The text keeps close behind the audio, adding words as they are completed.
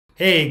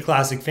Hey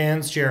Classic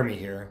fans, Jeremy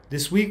here.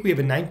 This week we have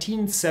a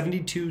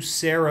 1972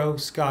 Serro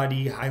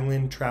Scotty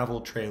Highland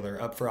travel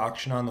trailer up for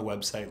auction on the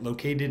website,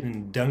 located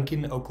in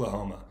Duncan,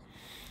 Oklahoma.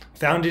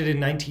 Founded in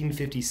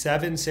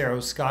 1957,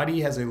 Serro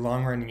Scotty has a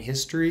long-running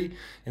history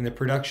in the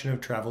production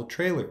of travel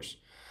trailers.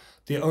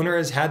 The owner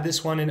has had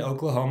this one in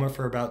Oklahoma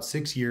for about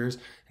 6 years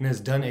and has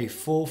done a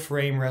full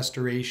frame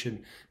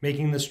restoration,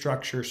 making the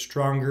structure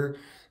stronger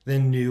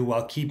than new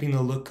while keeping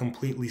the look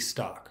completely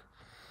stock.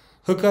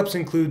 Hookups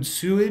include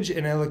sewage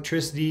and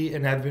electricity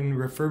and have been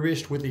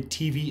refurbished with a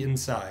TV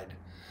inside.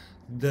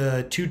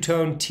 The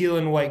two-tone teal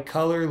and white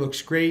color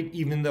looks great.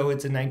 Even though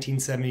it's a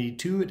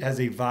 1972, it has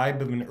a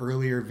vibe of an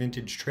earlier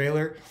vintage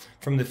trailer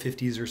from the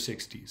 50s or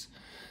 60s.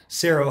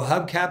 Serro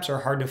hubcaps are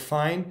hard to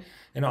find,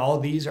 and all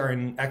these are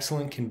in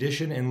excellent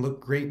condition and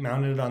look great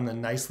mounted on the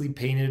nicely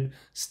painted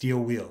steel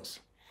wheels.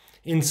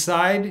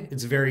 Inside,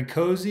 it's very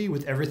cozy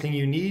with everything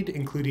you need,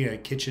 including a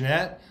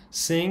kitchenette,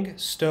 sink,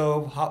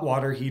 stove, hot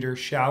water heater,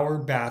 shower,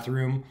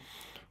 bathroom,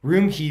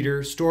 room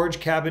heater,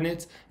 storage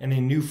cabinets, and a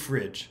new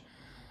fridge.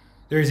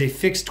 There is a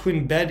fixed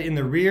twin bed in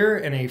the rear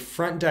and a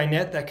front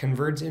dinette that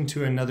converts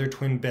into another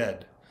twin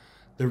bed.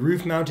 The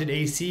roof-mounted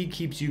AC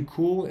keeps you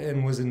cool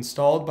and was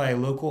installed by a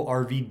local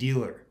RV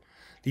dealer.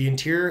 The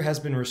interior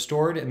has been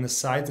restored and the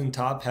sides and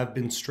top have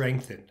been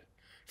strengthened.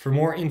 For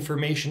more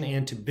information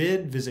and to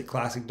bid, visit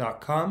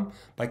classic.com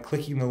by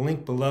clicking the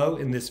link below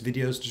in this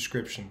video's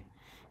description.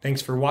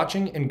 Thanks for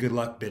watching and good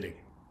luck bidding.